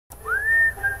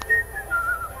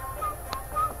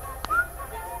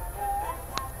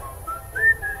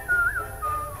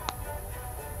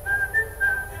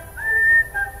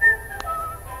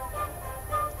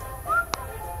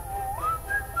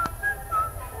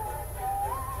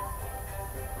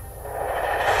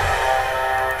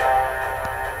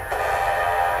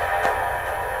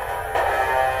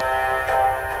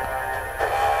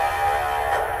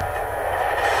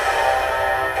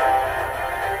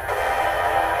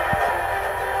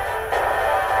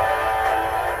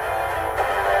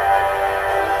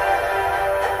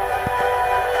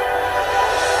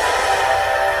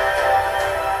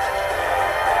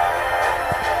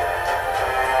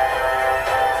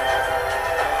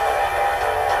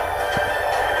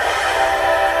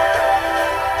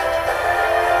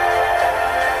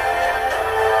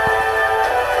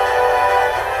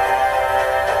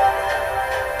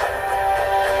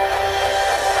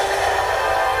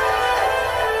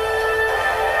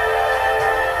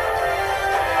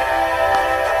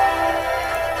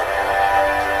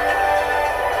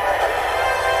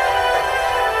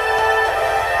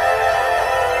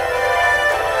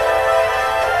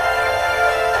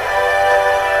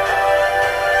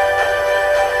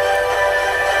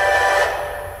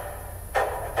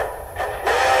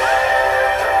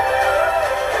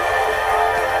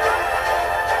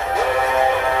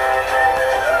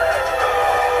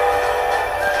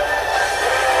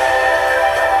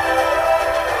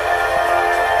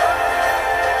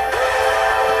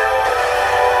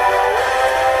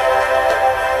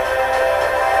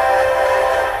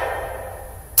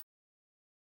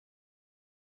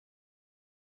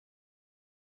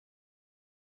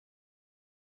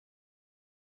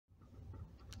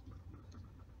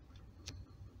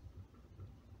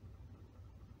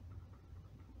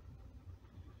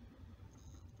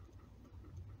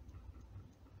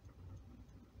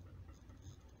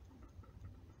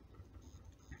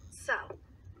So,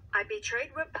 I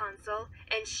betrayed Rapunzel,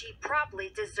 and she probably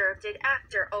deserved it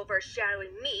after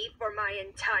overshadowing me for my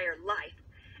entire life.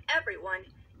 Everyone,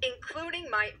 including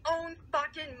my own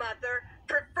fucking mother,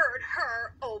 preferred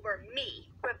her over me.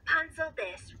 Rapunzel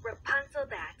this, Rapunzel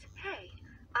that. Hey,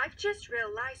 I've just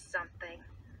realized something.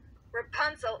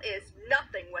 Rapunzel is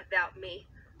nothing without me.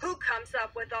 Who comes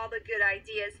up with all the good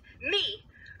ideas? Me.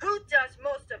 Who does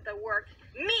most of the work?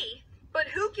 Me. But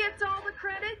who gets all the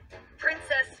credit?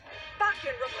 Princess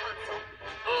fucking Rapunzel.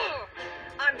 Ugh!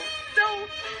 I'm so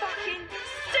fucking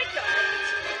sick of it!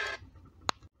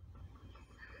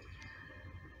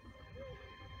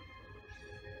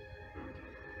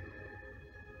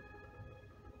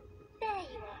 There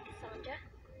you are, Cassandra.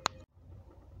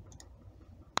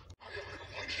 I have been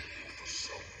watching you for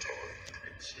some time,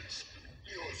 Princess.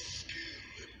 Your skill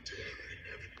and daring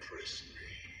have impressed me.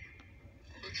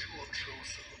 But you have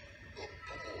chosen a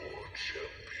poor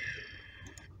champion.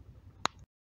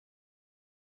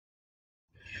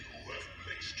 You have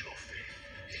placed your faith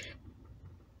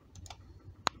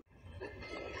in a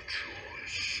poor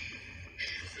choice.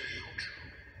 She failed you,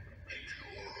 and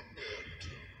you're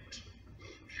abandoned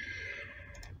again.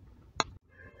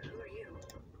 Who are you?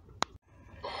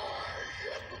 I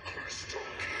am the Crystal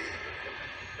King,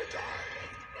 and I have the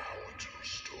power to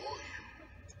restore you.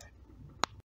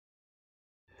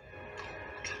 Go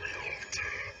to the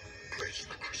altar. Place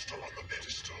the crystal on the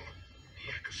pedestal,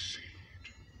 like a seed,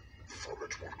 for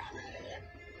it will grow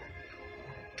when you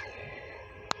tall.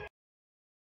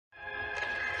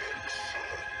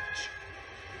 Excellent.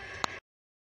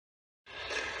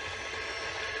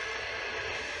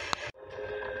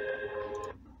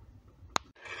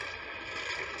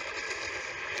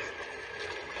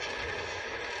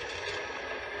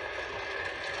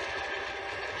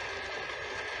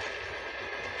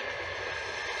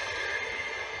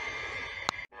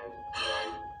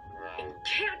 It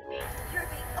can't be. You're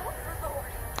the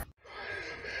Overlord. I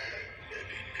am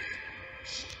many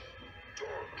names.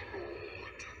 Dark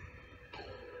Lord,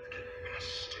 Golden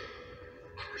Master,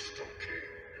 Crystal King,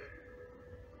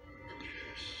 and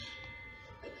yes,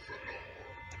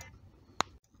 Overlord.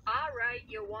 Alright,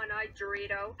 you one-eyed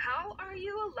Dorito. How are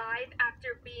you alive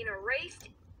after being erased?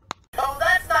 Oh,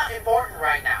 that's not important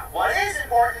right now. What is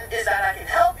important is that I can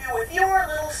help you with your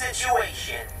little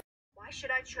situation. Why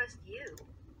should I trust you?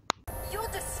 You'll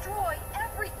destroy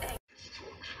everything.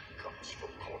 Destruction comes from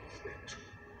conflict,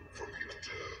 from the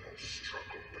eternal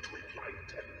struggle between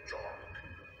light and dark.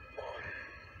 I will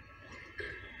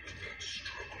end that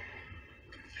struggle.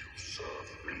 If you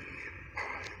serve me, I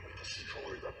will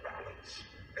destroy the balance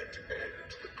and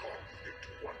end the conflict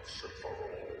once and for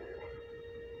all.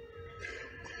 There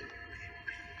will be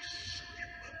peace in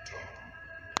the dark.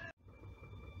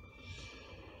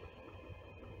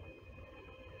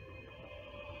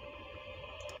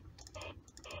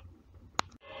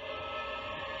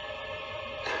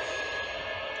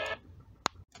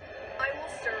 I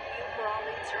will serve you for all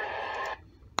eternity.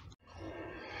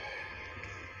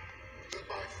 Then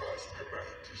my first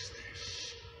command is this.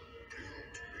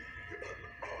 Build me an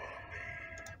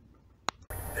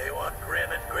army. They want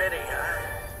grim and gritty, huh?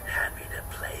 Happy to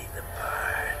play the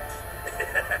part.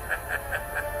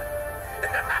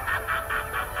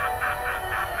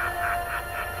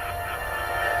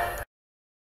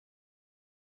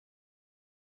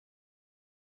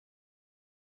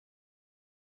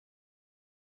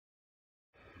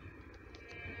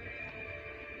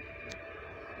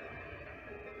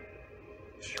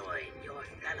 Join your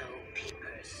fellow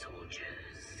paper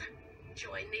soldiers.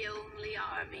 Join the only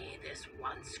army this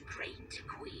once great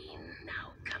queen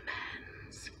now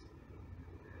commands.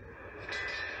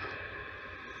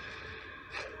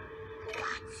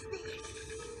 What's this?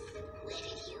 Where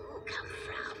did you come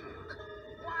from?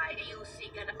 Why do you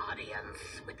seek an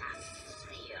audience with us,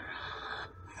 Sphera?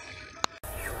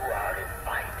 You are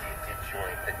invited to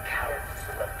join the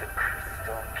Council of the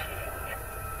Crystal King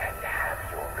and have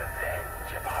your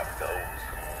revenge upon those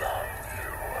who love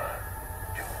you.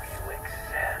 Do you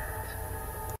accept?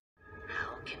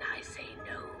 How can I say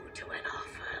no to an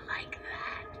offer like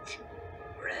that?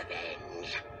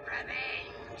 Revenge!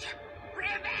 Revenge!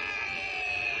 Revenge!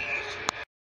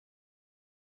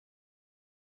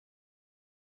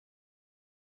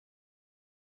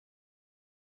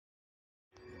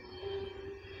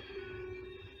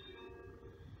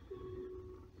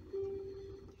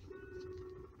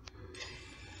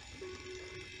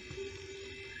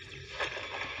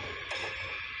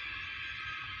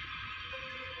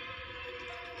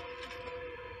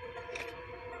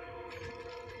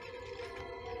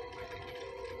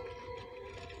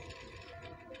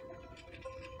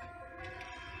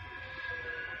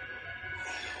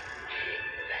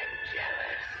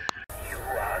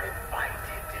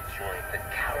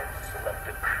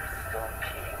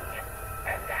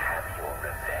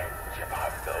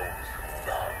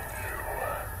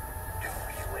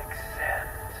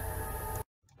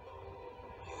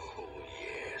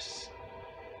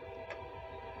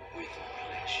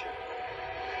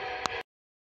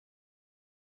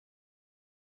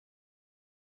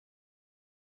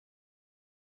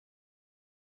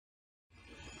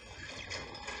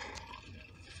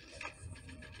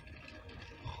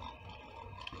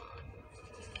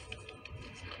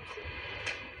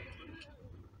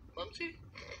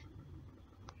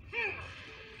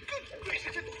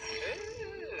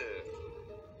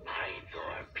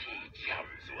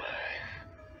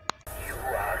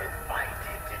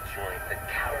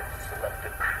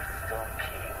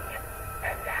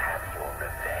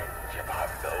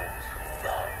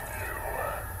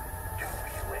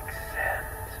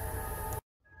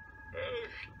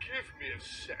 give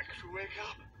sex wake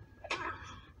up?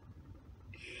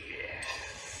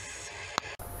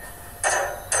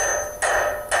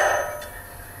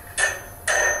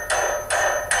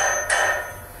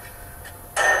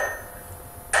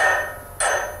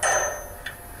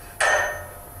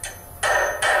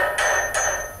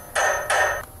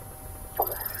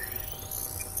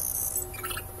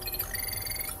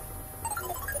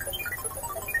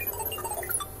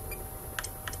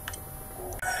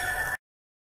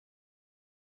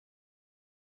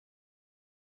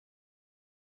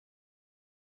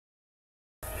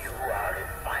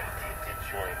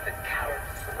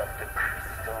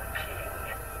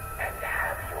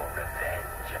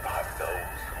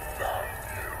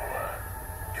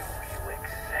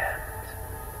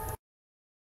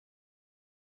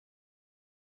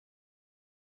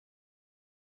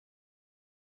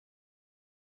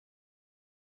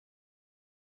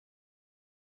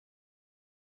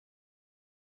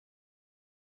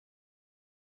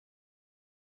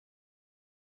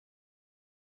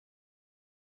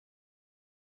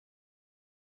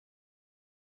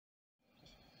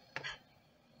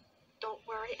 Don't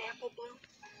worry, Apple Bloom.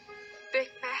 Big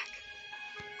Mac,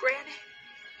 Granny,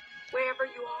 wherever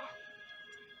you are,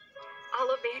 I'll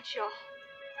avenge y'all.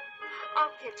 I'll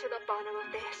get to the bottom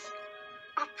of this.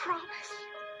 I promise.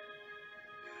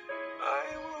 I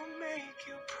will make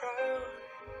you proud.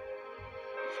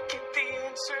 Get the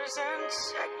answers and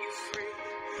set you free.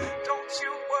 Don't you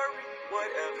worry,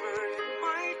 whatever it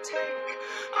might take,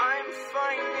 I'm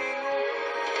finding a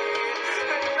way.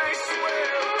 And I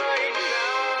swear right now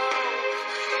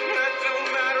that no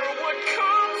matter what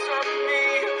comes of me,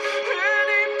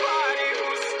 anybody who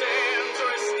stands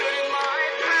or stood in my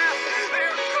path,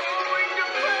 they're going to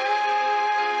pay.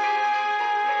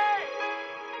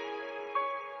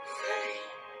 They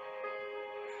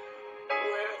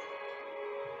will.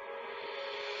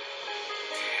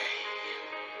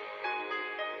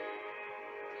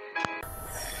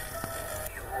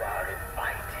 You are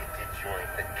invited to join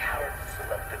the Council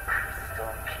of the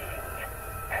Crystal King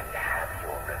and have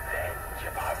your revenge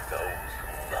upon those who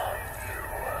love you.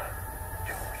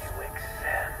 Do you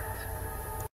accept?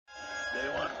 They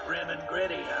want grim and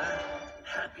gritty, huh?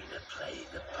 Happy to play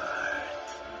the part.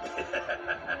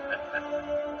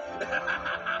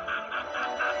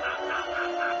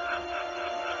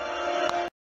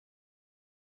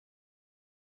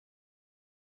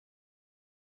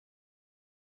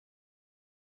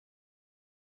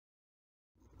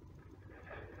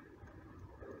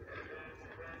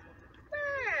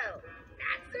 Well,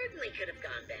 that certainly could have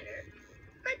gone better.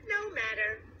 But no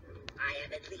matter. I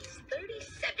have at least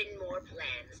 37 more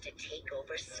plans to take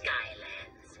over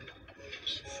Skylands.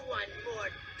 Each one more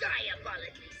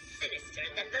diabolically sinister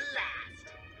than the last.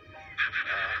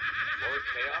 Lord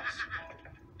Chaos?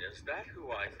 Is that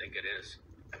who I think it is?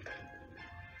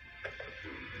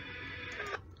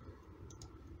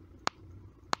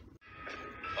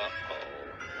 Uh-oh.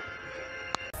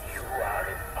 You are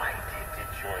invited to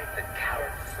join the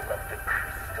Council of the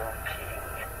Crystal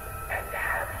King and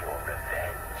have your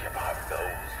revenge upon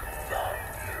those who love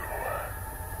you.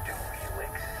 Do you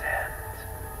accept?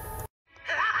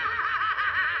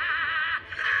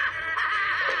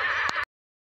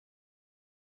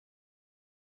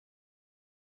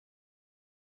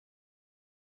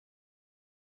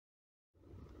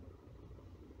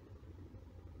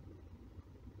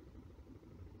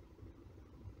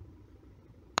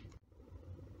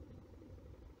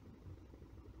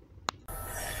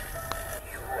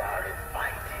 You are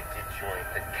invited to join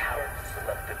the Council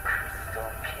of the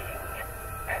Crystal King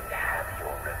and have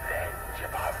your revenge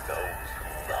upon those who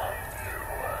love you.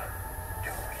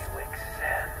 Do you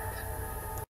accept?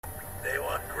 They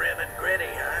want grim and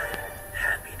gritty, huh?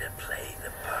 Happy to play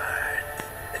the part.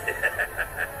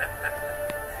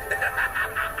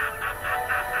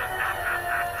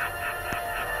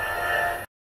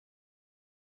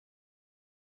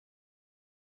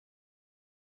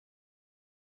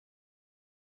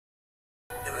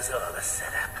 It was all a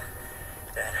setup.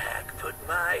 That hack put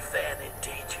my fan in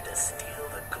danger to steal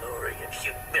the glory and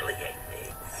humiliate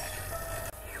me.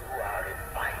 You are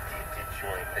invited to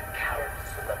join the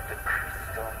Council of the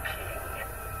Crystal King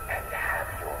and have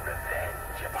your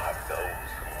revenge upon those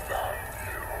who love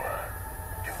you.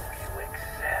 Do you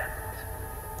accept?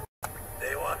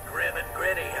 They want grim and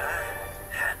gritty, huh?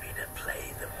 Happy to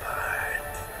play the part.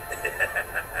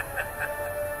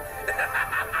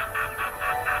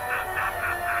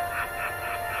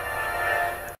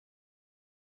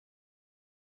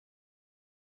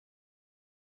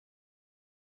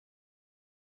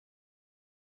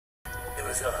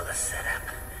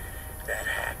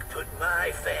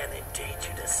 my fan in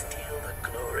danger to steal the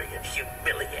glory and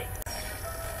humiliate.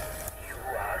 You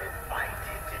are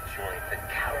invited to join the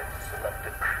Council of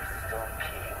the Crystal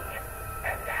King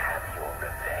and have your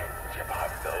revenge upon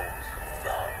those who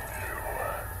love you.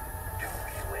 Do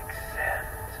you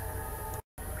accept?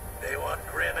 They want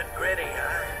grim and gritty,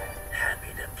 huh?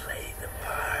 Happy to play the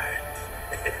part.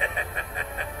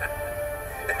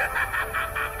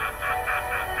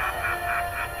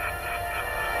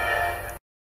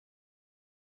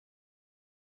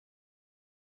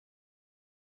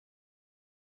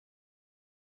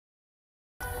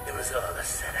 It was all a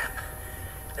setup.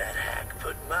 That hack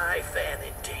put my fan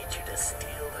in danger to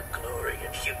steal the glory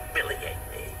and humiliate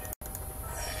me.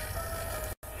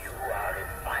 You are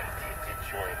invited to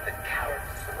join the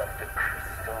Council of the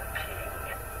Crystal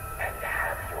King and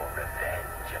have your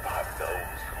revenge upon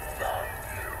those who love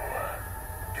you.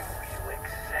 Do you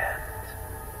accept?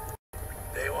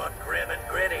 They want grim and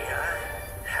gritty, huh?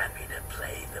 Happy to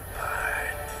play the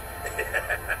part.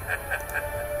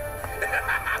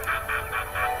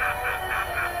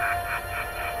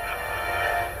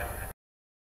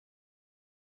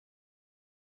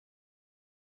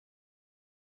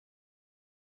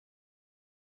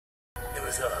 It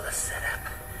was all a setup.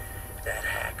 That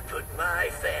hack put my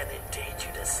fan in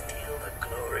danger to steal the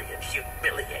glory and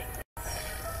humiliate me.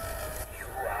 You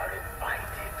are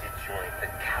invited to join the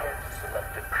Council of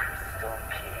the Crystal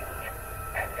King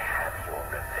and have your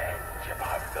revenge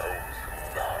upon those who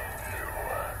love you.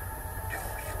 Do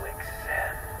you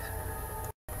accept?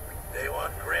 They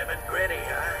want grim and gritty,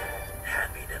 huh?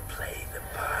 Happy to play the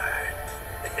part.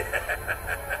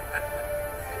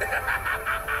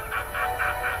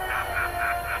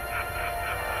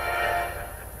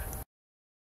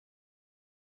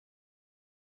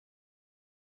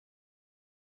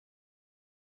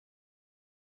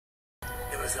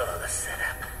 It was all a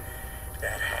setup.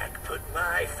 That hack put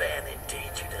my fan in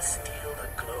danger to steal the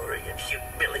glory and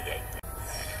humiliate me.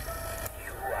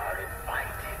 You are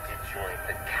invited to join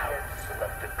the Council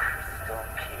of the Crystal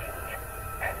King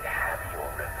and have your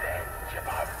revenge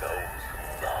upon those who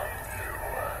love you.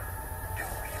 Do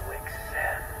you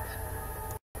accept?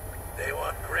 They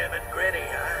want grim and gritty,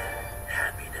 huh?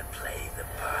 Happy to play the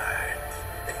part.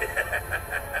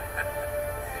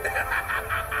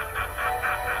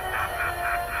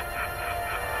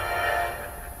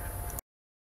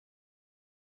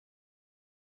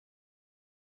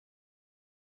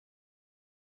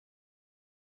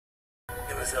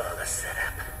 It was all a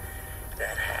setup.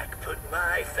 That hack put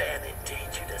my fan in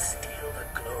danger to steal the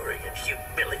glory and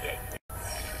humiliate me.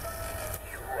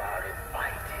 You are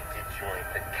invited to join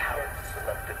the Council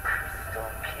of the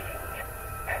Crystal King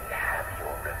and have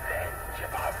your revenge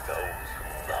upon those who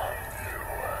love you.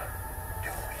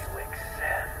 Do you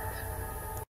accept?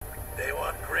 They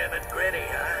want grim and gritty,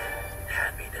 huh?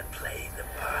 Happy to play the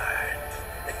part.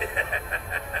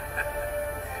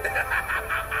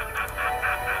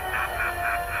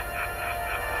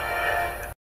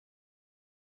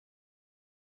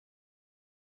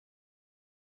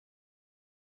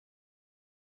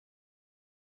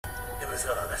 It was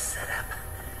all a setup.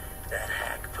 That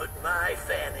hack put my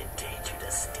fan in danger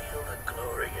to steal the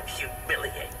glory and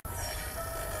humiliate me.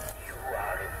 You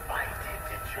are invited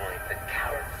to join the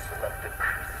Council of the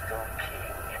Crystal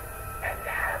King and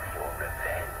have your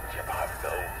revenge upon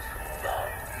those who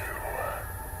love you.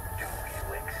 Do you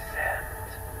accept?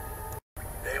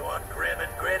 They want grim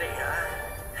and gritty, huh?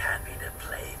 Happy to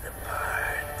play the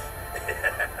part.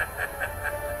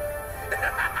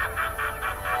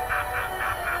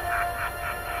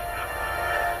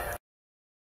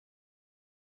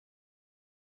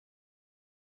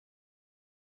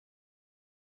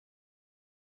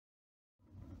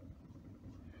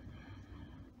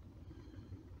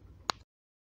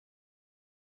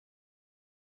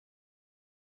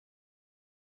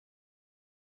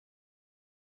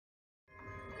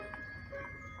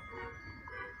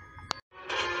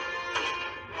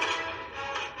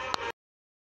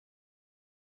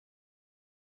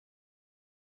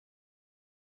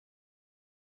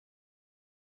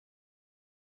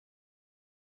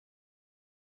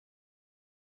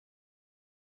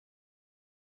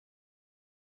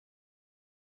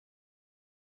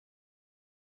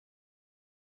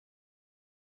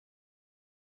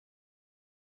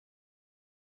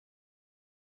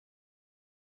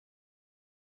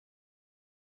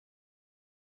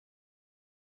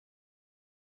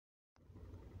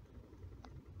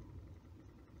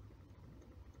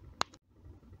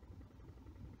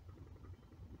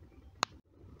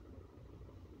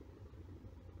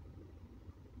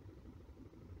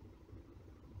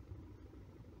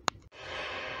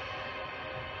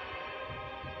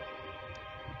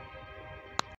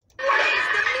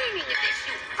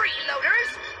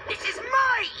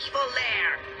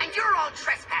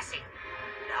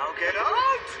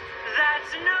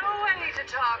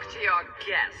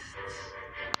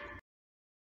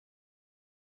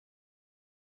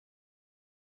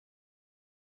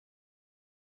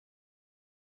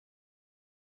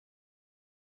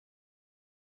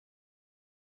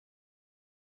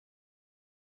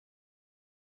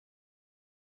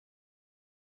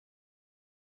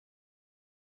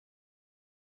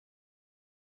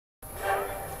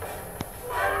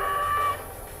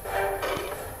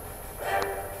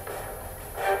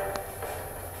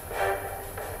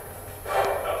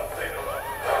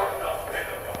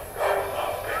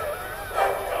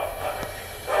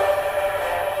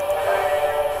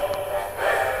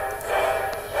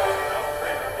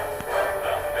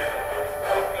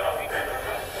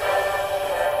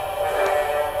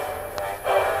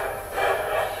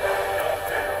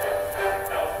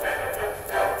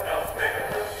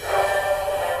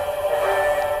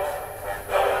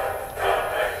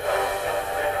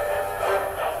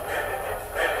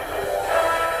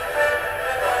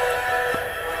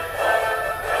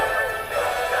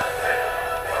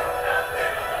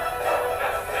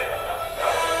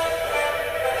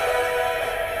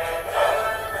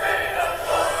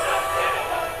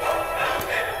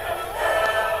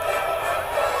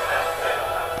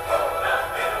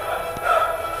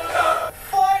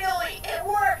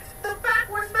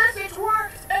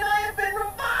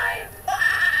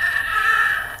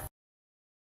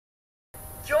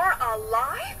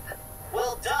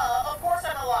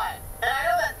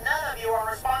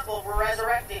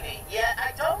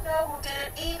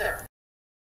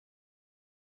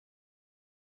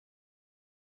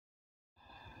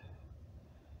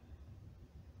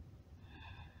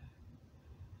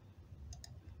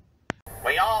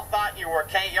 you were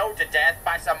KO'd to death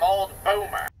by some old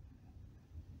boomer.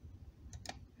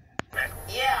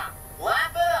 Yeah,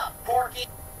 laugh it up, Porky.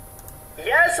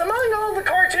 Yes, among all the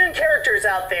cartoon characters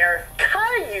out there,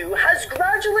 Caillou has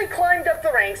gradually climbed up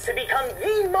the ranks to become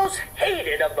the most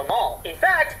hated of them all. In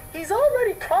fact, he's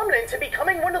already prominent to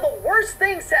becoming one of the worst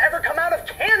things to ever come out of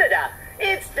Canada.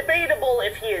 It's debatable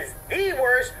if he is the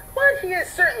worst, but he is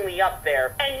certainly up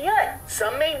there. And yet,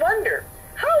 some may wonder,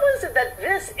 how is it that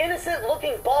this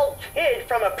innocent-looking bald kid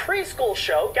from a preschool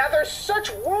show gathers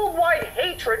such worldwide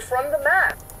hatred from the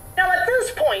mass? Now at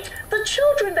this point, the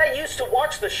children that used to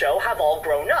watch the show have all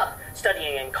grown up,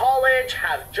 studying in college,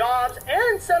 have jobs,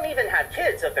 and some even have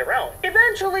kids of their own.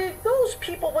 Eventually, those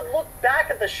people would look back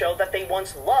at the show that they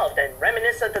once loved and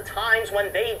reminisce at the times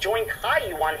when they joined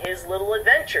Caillou on his little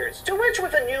adventures, to which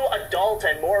with a new adult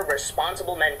and more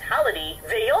responsible mentality,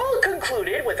 they all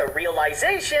concluded with a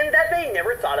realization that they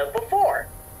never thought of before.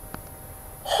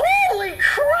 Holy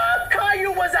crap,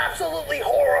 Caillou was absolutely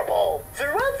horrible!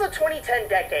 Throughout the 2010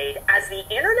 decade, as the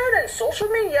internet and social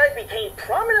media became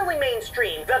prominently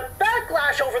mainstream, the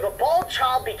backlash over the bald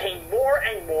child became more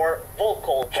and more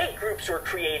vocal. Hate groups were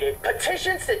created,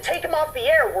 petitions to take him off the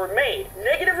air were made,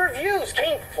 negative reviews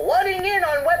came flooding in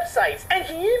on websites, and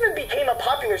he even became a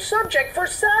popular subject for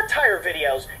satire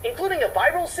videos, including a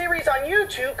viral series on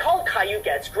YouTube called Caillou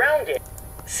Gets Grounded.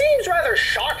 Seems rather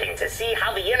shocking to see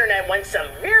how the internet went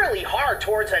severely hard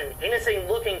towards an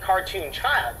innocent-looking cartoon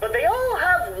child, but they all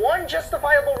have one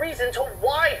justifiable reason to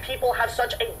why people have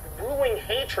such a brewing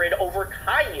hatred over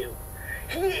Caillou.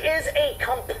 He is a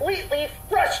completely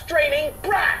frustrating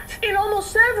brat! In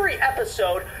almost every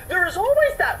episode, there is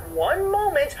always that one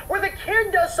moment where the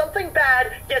kid does something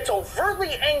bad, gets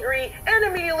overtly angry, and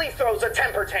immediately throws a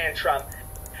temper tantrum.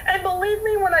 And believe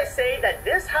me when I say that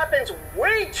this happens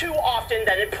way too often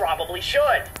than it probably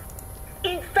should.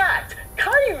 In fact,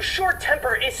 Caillou's short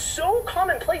temper is so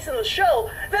commonplace in the show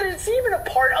that it's even a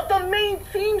part of the main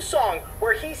theme song,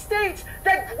 where he states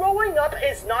that growing up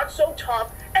is not so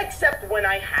tough except when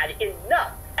I had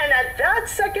enough. And at that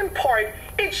second part,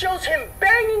 it shows him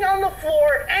banging on the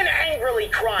floor and angrily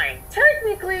crying.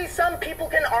 Technically, some people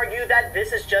can argue that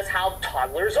this is just how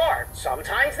toddlers are.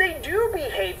 Sometimes they do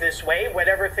behave this way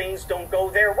whenever things don't go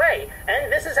their way.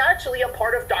 And this is actually a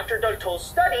part of Dr. Daltaux's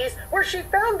studies, where she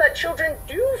found that children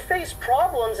do face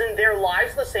problems in their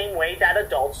lives the same way that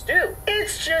adults do.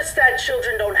 It's just that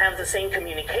children don't have the same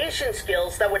communication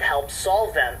skills that would help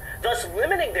solve them, thus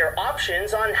limiting their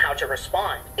options on how to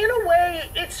respond. In a way,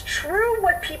 it's true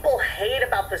what people hate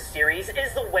about the series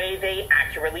is the way they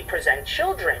accurately present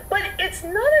children. But it's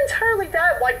not entirely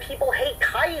that why people hate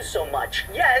Caillou so much.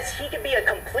 Yes, he can be a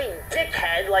complete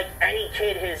dickhead like any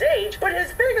kid his age, but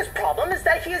his biggest problem is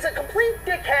that he is a complete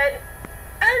dickhead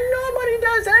and nobody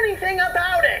does anything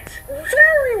about it.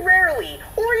 Very rarely,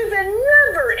 or even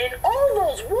never in all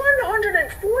those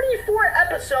 144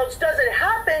 episodes does it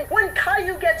happen when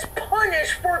Caillou gets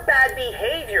punished for bad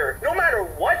behavior. No matter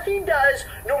what he does,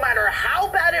 no matter how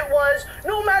bad it was,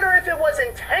 no matter if it was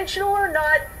intentional or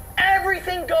not,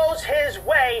 everything goes his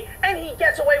way, and he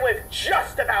gets away with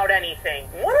just about anything.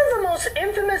 One of the most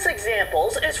infamous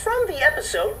examples is from the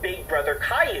episode Big Brother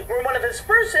Caillou, where one of his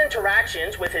first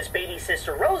interactions with his baby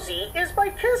sister Rosie is by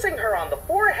kissing her on the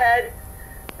forehead,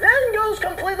 then goes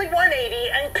completely 180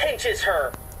 and pinches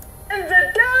her. And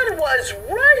the dad was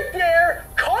right there,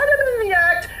 caught him in the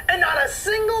act, and not a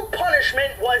single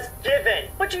punishment was given.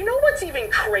 But you know what's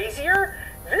even crazier?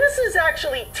 This is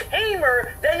actually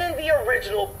tamer than in the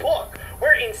original book,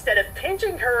 where instead of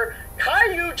pinching her,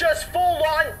 Caillou just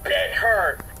full-on bit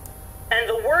her. And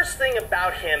the worst thing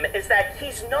about him is that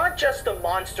he's not just a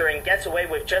monster and gets away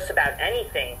with just about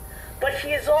anything, but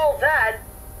he is all that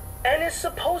and is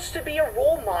supposed to be a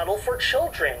role model for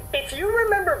children. If you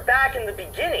remember back in the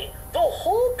beginning, the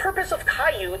whole purpose of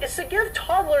Caillou is to give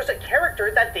toddlers a character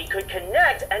that they could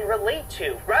connect and relate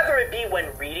to, whether it be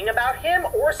when reading about him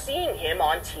or seeing him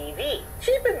on TV.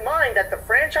 Keep in mind that the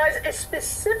franchise is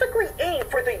specifically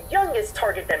aimed for the youngest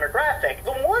target demographic,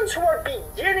 the ones who are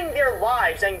beginning their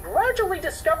lives and gradually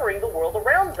discovering the world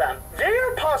around them. They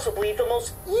are possibly the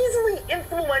most easily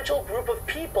influential group of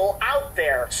people out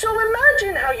there. So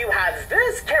imagine how you have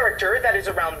this character that is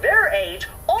around their age,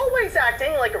 always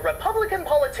acting like a Republican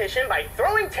politician by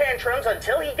throwing tantrums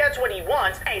until he gets what he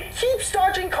wants, and keeps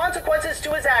dodging consequences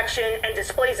to his action and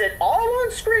displays it all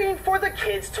on screen for the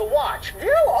kids to watch.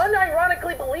 They'll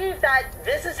unironically believe that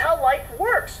this is how life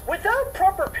works. Without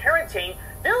proper parenting,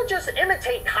 they'll just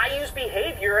imitate Caillou's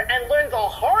behavior and learn the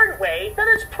hard way that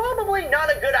it's probably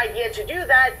not a good idea to do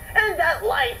that, and that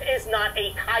life is not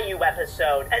a Caillou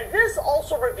episode. And this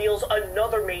also reveals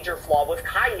another major flaw with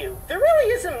Caillou. There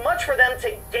really isn't much for them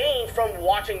to gain from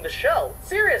watching the show.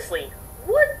 Seriously,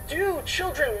 what do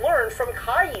children learn from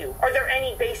Caillou? Are there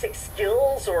any basic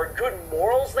skills or good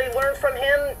morals they learn from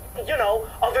him? You know,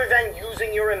 other than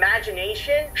using your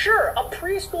imagination? Sure, a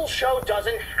preschool show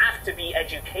doesn't have to be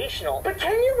educational, but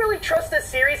can you really trust a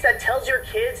series that tells your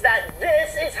kids that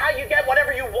this is how you get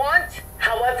whatever you want?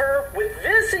 However, with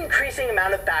this increasing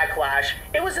amount of backlash,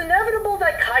 it was inevitable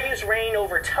that Caillou's reign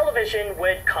over television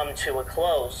would come to a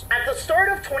close. At the start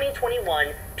of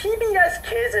 2021, PBS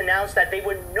Kids announced that they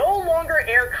would no longer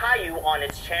air Caillou on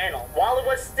its channel. While it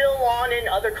was still on in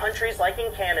other countries like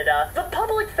in Canada, the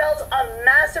public felt a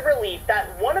massive relief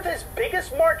that one of his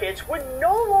biggest markets would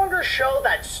no longer show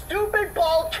that stupid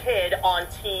bald kid on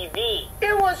TV.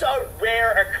 It was a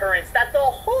rare occurrence that the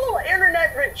whole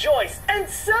internet rejoiced and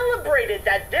celebrated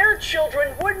that their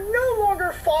children would no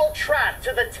longer fall trap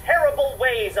to the terrible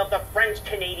ways of the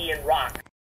French-Canadian rock.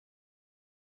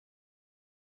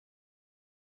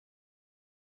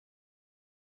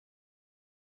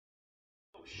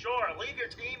 Sure, leave your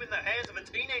team in the hands of a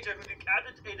teenager who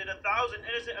decapitated 1,000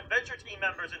 innocent adventure team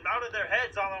members and mounted their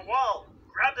heads on a wall,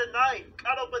 grabbed a knife,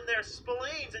 cut open their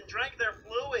spleens, and drank their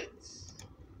fluids.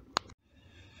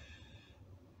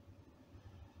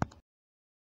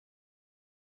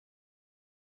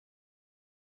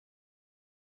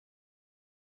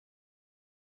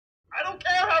 I don't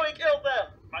care how he killed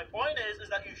them! My point is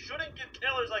that you shouldn't give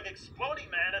killers like Exploding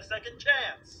Man a second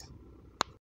chance.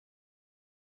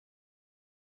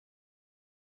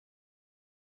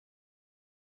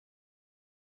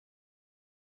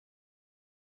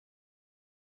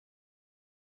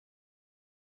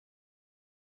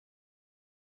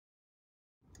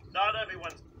 Not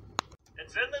everyone's.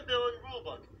 It's in the villain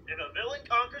rulebook. If a villain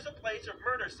conquers a place or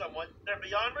murders someone, they're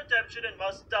beyond redemption and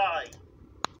must die.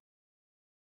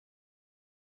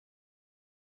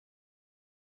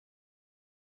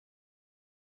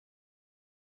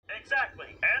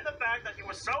 Exactly. And the fact that he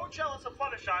was so jealous of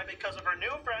Fluttershy because of her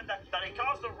new friend that he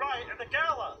caused a riot at the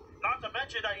gala. Not to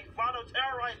mention that he flat out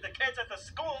terrorized the kids at the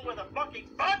school with a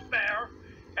fucking bugbear.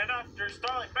 And after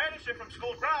Starlight banished him from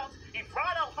school grounds, he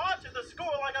flat out haunted the school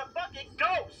like a fucking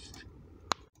ghost.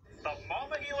 The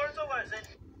moment he learns a lesson,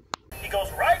 he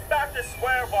goes right back to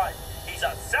square one. He's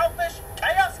a selfish,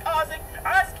 chaos-causing,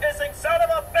 ass-kissing son of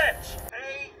a bitch.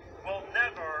 He will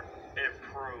never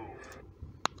improve.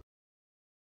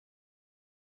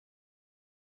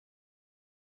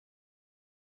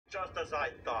 Just as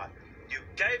I thought. You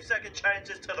gave second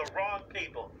chances to the wrong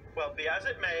people. Well, be as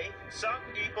it may, some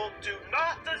people do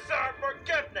not deserve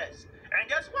forgiveness. And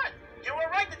guess what? You were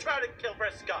right to try to kill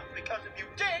Prescott, because if you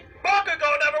did,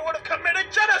 Bakugo never would have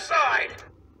committed genocide!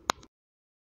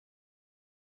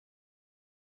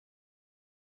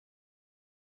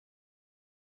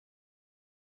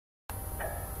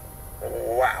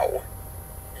 Wow.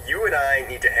 You and I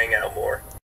need to hang out more.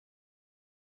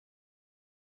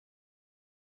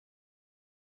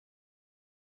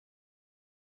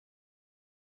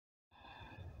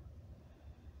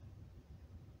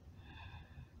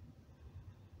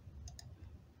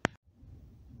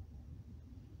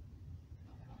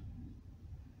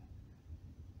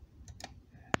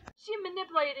 She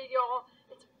manipulated y'all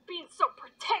into being so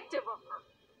protective of her.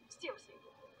 Seriously,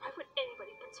 why would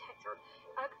anybody protect her?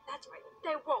 That's right,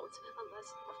 they won't, unless,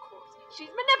 of course, she's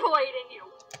manipulating you.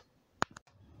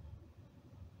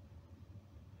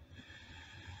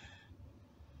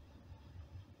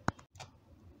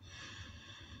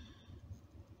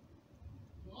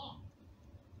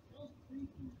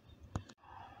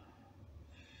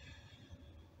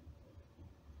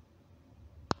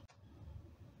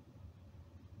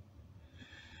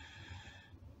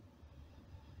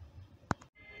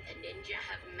 The ninja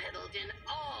have meddled in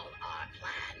all our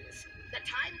plans. The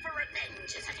time for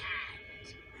revenge is at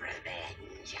hand.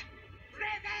 Revenge!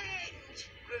 Revenge!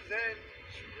 Revenge.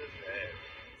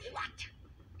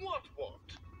 What?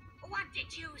 What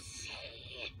did you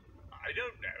say? I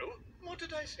don't know. What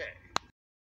did I say?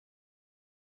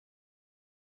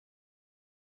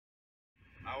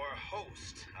 Our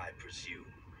host, I presume.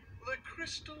 The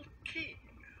Crystal King.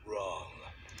 Wrong.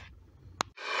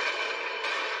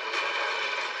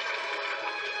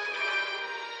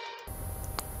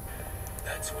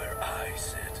 That's where I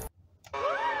sit.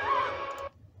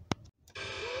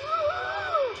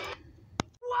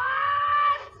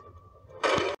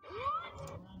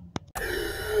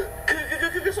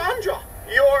 Cassandra,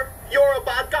 you're a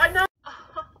bad guy now?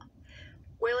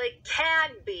 Well, it can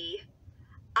be.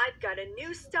 I've got a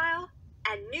new style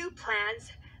and new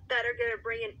plans that are gonna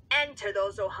bring an end to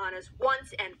those Ohanas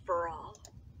once and for all.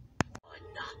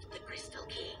 Not the Crystal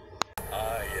King.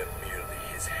 I am merely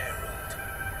his herald.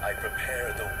 I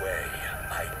prepare the way.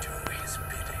 I do his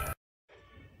bidding.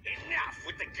 Enough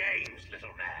with the games,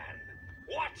 little man.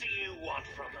 What do you want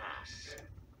from us?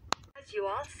 As you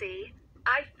all see,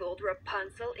 I fooled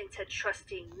Rapunzel into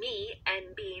trusting me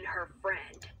and being her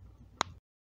friend.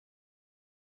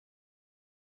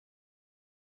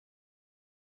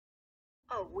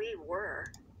 Oh, we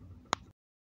were.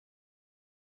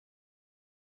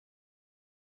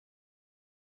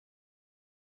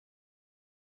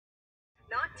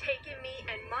 Not taking me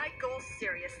and my goals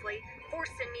seriously,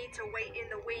 forcing me to wait in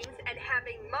the wings, and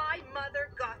having my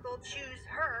mother Gothel choose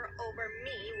her over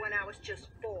me when I was just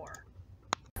 4.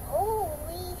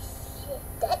 Holy shit,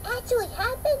 that actually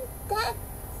happened? That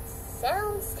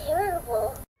sounds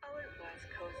terrible. Oh, it was,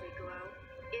 Cozy Glow.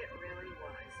 It really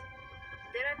was.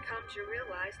 Then I've come to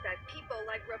realize that people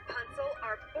like Rapunzel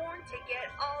are born to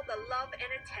get all the love and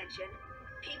attention.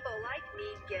 People like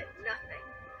me get nothing.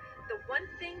 The one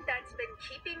thing that's been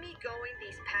keeping me going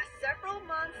these past several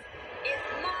months is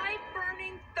my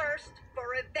burning thirst for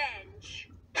revenge.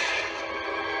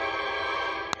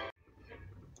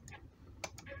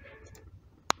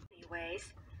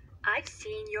 Anyways, I've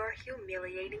seen your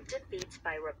humiliating defeats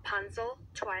by Rapunzel,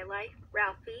 Twilight,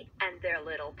 Ralphie, and their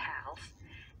little pals.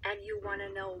 And you want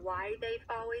to know why they've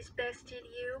always bested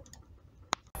you?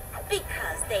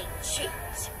 Because they cheat.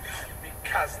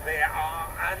 Because they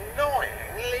are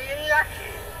annoyingly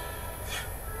lucky.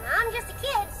 I'm just a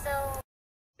kid, so...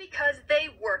 Because they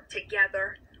work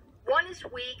together. One is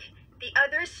weak, the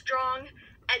other is strong,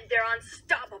 and they're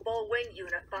unstoppable when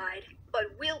unified.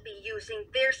 But we'll be using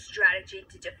their strategy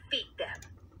to defeat them.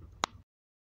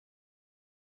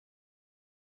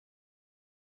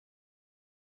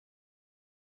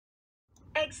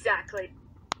 Exactly.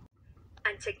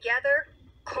 And together,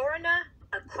 Corona,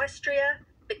 Equestria,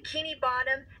 Bikini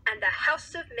Bottom, and the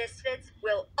House of Misfits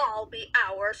will all be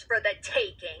ours for the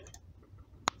taking.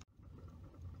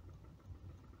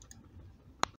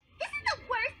 This is the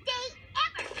worst day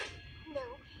ever! No,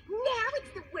 now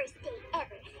it's the worst day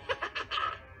ever.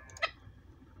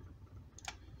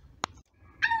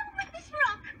 Oh, with this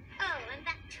rock! Oh, and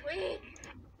that twig.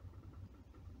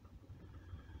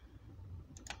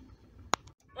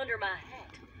 Under my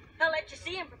hat. I'll let you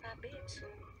see him for 5 bits.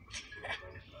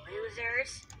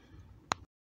 Losers.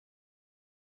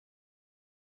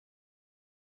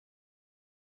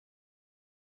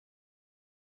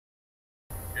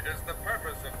 It is the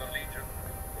purpose of the Legion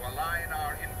to align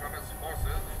our infamous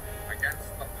forces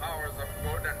against the powers of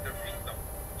good and defeat them,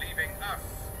 leaving us,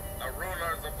 the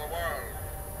rulers of the world.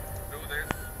 To do this,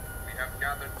 we have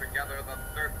gathered together the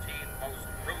 13 most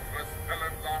ruthless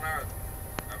villains on Earth.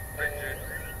 The frigid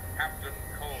Captain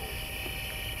Cold,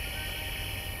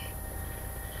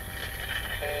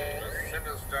 the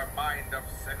sinister mind of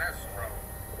Sinestro,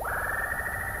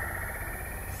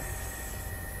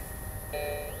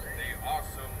 the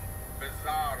awesome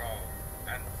Bizarro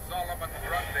and Solomon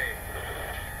Grundy, the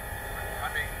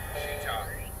cunning Cheetah,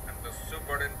 and the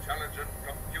super intelligent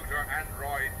computer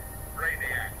android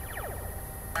Brainiac,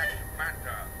 Black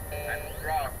Manta, and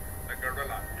Grodd the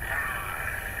Gorilla.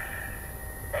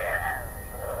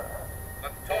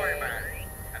 The Toyman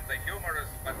and the humorous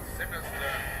but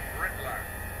sinister Riddler.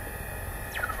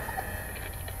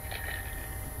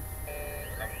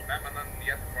 The feminine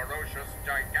yet ferocious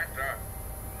Giganta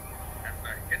and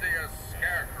the hideous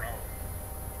Scarecrow.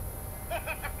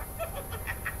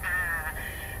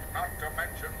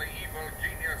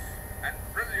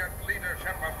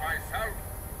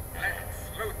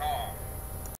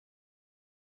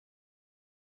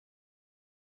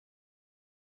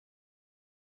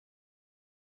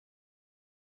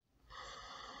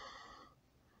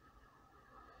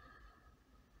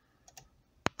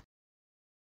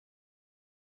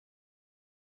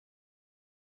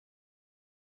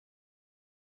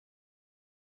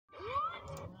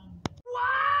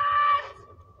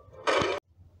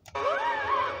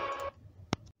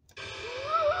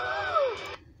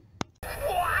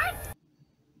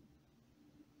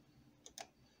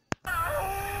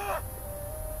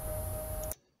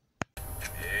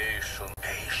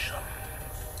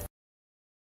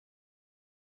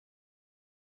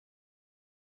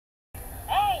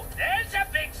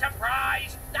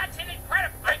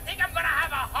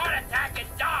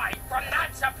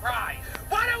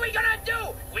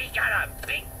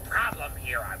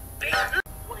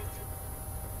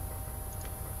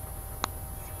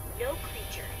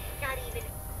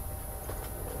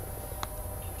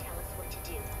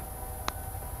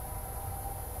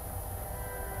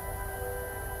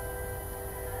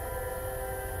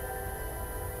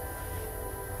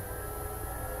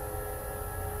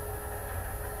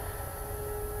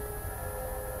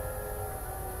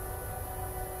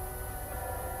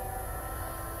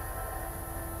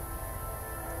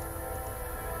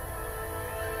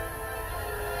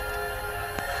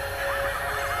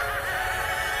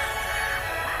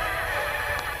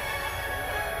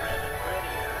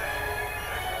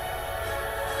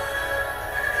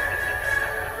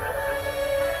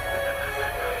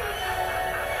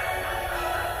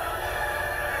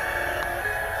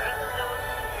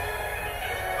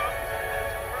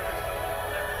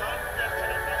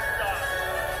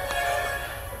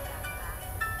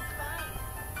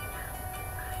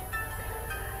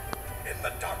 In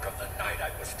the dark of the night,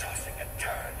 I was tossing and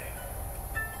turning.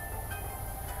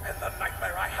 And the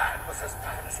nightmare I had was as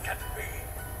bad as can be.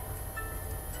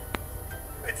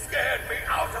 It scared me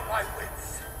out of my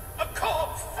wits.